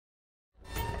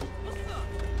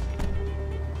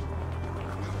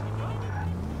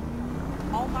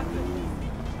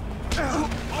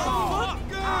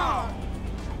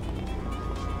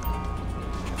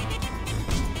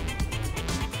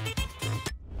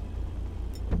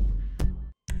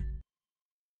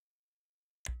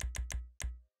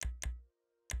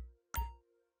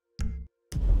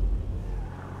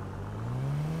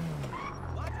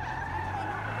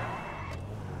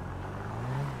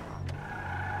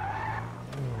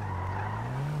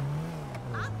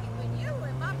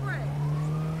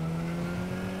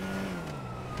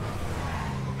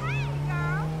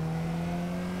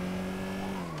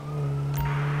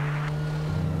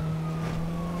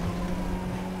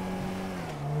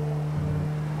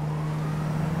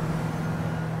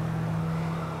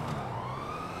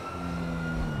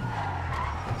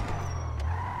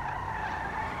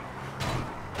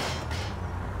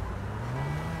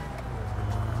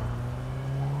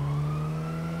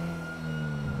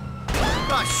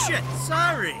Oh, shit,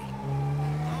 sorry.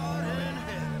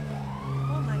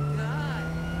 Oh my God.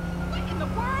 What in the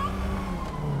world?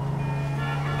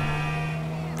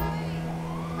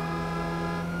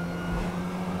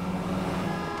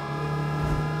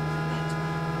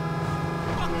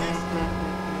 Fuck this.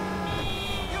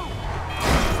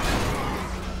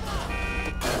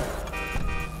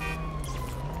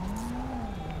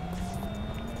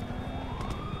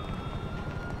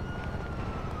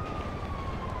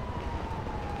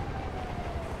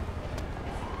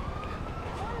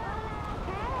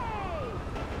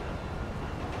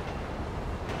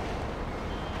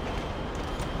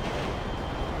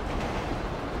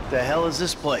 The hell is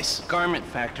this place? Garment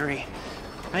factory.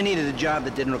 I needed a job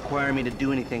that didn't require me to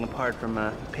do anything apart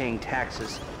from paying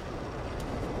taxes.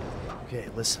 Okay,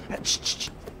 listen.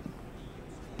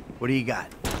 What do you got?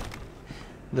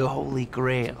 The Holy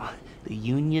Grail, the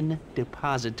Union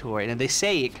Depository. Now, they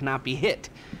say it cannot be hit.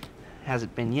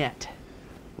 Hasn't been yet.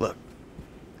 Look,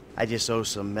 I just owe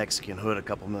some Mexican hood a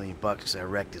couple $1 million because I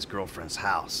wrecked his girlfriend's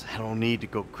house. I don't need to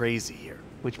go crazy here.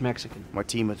 Which Mexican?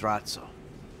 Martin Madrazo.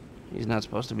 He's not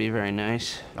supposed to be very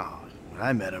nice. Oh, when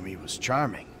I met him, he was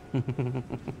charming. So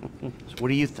what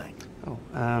do you think? Oh,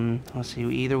 let's see.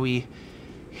 Either we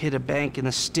hit a bank in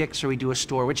the sticks or we do a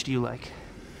store. Which do you like?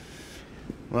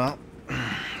 Well,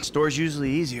 store's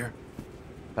usually easier,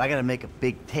 but I gotta make a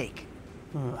big take.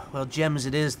 Well, gems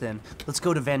it is then. Let's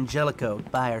go to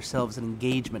Vangelico, buy ourselves an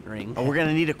engagement ring. Oh, we're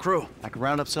gonna need a crew. I can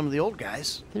round up some of the old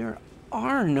guys. There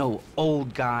are no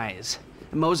old guys.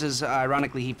 Moses,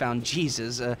 ironically, he found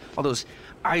Jesus. All those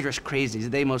Irish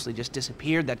crazies, they mostly just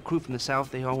disappeared. That crew from the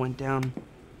south, they all went down.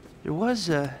 There was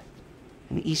an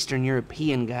Eastern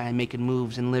European guy making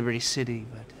moves in Liberty City,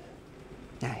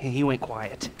 but he went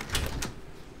quiet.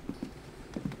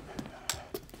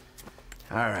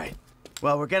 All right.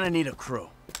 Well, we're gonna need a crew.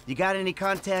 You got any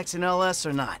contacts in LS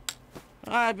or not?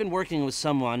 I've been working with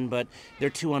someone, but they're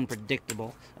too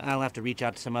unpredictable. I'll have to reach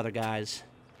out to some other guys.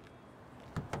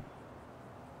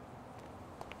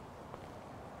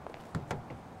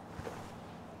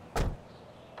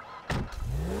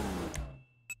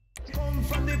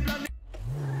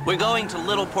 We're going to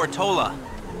Little Portola.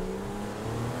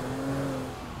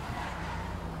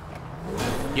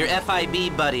 Your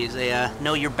FIB buddies, they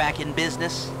know you're back in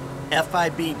business?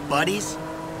 FIB buddies?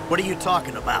 What are you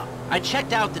talking about? I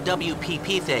checked out the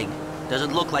WPP thing.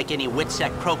 Doesn't look like any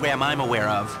WITSEC program I'm aware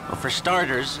of. Well, for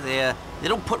starters, they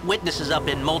don't put witnesses up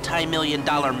in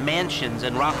multi-million-dollar mansions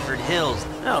in Rockford Hills.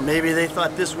 Well, maybe they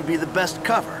thought this would be the best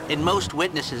cover. And most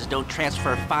witnesses don't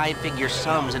transfer five-figure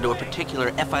sums into a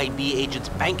particular FIB agent's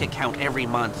bank account every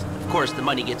month. Of course, the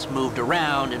money gets moved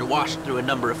around and washed through a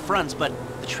number of fronts, but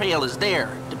the trail is there.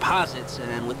 Deposits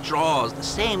and withdrawals, the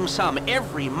same sum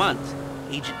every month.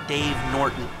 Agent Dave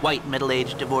Norton, white,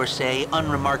 middle-aged divorcee,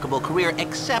 unremarkable career,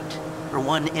 except for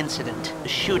one incident, the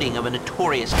shooting of a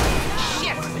notorious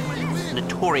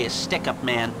stick-up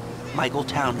man, Michael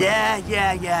Townley.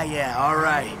 Yeah, all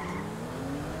right.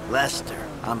 Lester,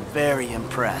 I'm very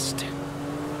impressed.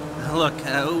 Look,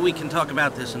 we can talk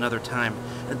about this another time.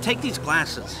 Take these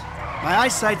glasses. My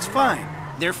eyesight's fine.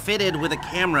 They're fitted with a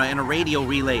camera and a radio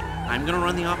relay. I'm gonna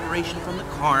run the operation from the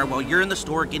car while you're in the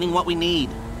store getting what we need.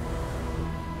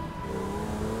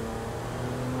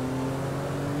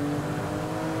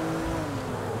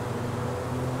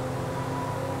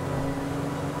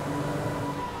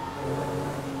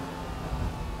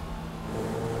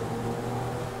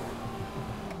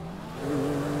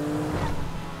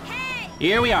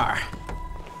 Here we are.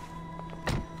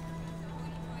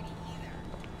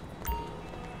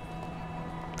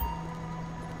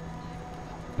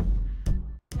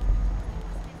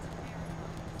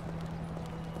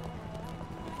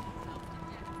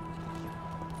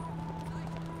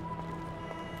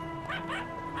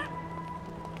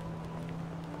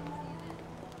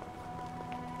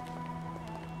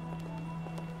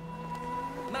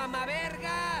 Mama verga!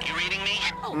 You reading me?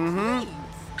 Mm-hmm.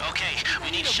 Okay,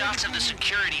 we need shots of the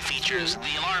security features,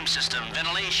 the alarm system,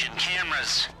 ventilation,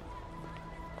 cameras.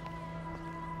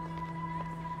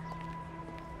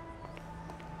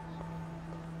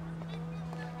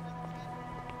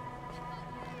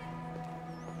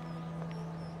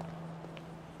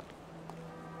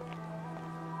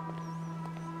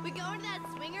 We going to that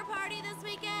swinger party this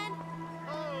weekend?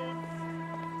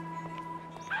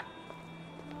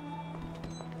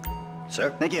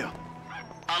 Sir, thank you.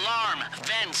 Alarm,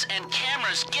 vents, and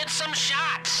cameras, get some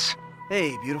shots!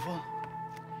 Hey, beautiful.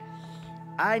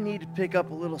 I need to pick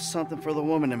up a little something for the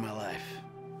woman in my life.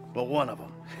 Well, one of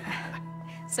them.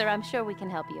 Sir, I'm sure we can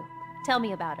help you. Tell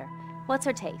me about her. What's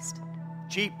her taste?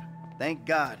 Cheap, thank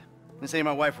God. This ain't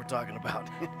my wife we're talking about.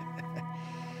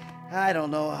 I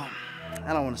don't know.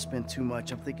 I don't want to spend too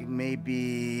much. I'm thinking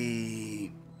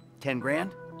maybe 10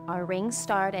 grand? Our rings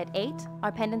start at 8,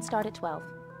 our pendants start at 12.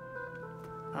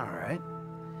 All right.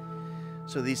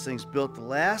 So these things built to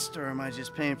last, or am I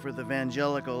just paying for the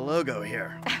Vangelico logo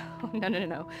here?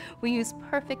 No. We use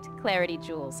perfect clarity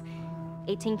jewels.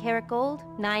 18 karat gold,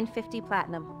 950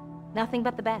 platinum. Nothing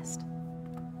but the best.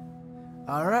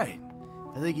 All right.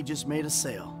 I think you just made a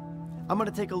sale. I'm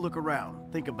gonna take a look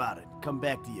around, think about it, come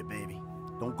back to you, baby.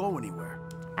 Don't go anywhere.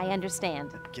 I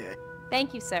understand. Okay.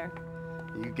 Thank you, sir.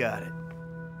 You got it.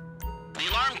 The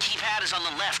alarm keypad is on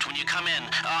the left when you come in,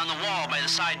 on the wall by the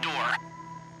side door.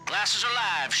 Glasses are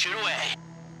live, shoot away.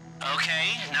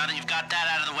 Okay, now that you've got that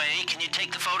out of the way, can you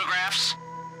take the photographs?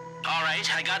 All right,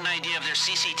 I got an idea of their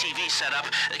CCTV setup.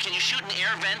 Can you shoot an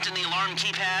air vent in the alarm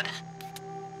keypad?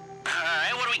 All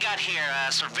right, what do we got here?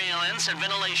 Surveillance and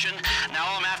ventilation. Now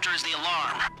all I'm after is the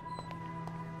alarm.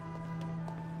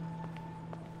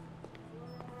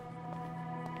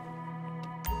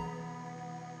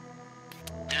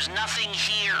 There's nothing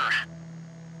here.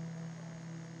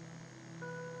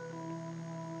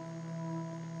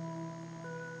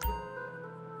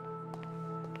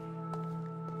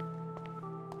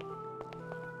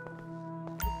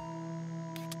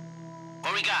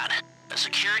 What we got? A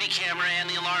security camera and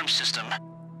the alarm system.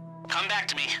 Come back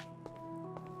to me.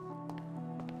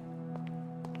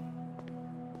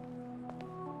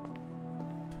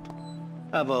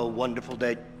 Have a wonderful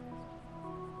day.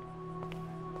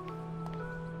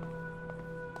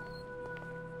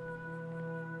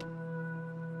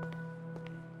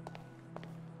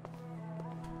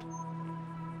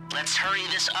 Let's hurry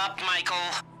this up, Michael.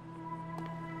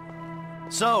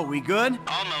 So, we good?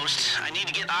 Almost. I need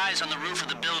to get eyes on the roof of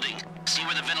the building. See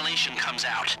where the ventilation comes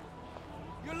out.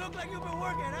 You look like you've been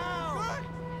working out.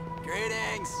 Good.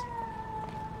 Greetings.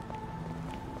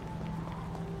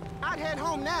 I'd head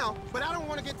home now, but I don't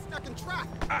want to get stuck in traffic.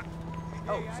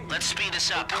 Let's speed this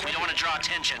up. We don't want to draw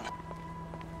attention.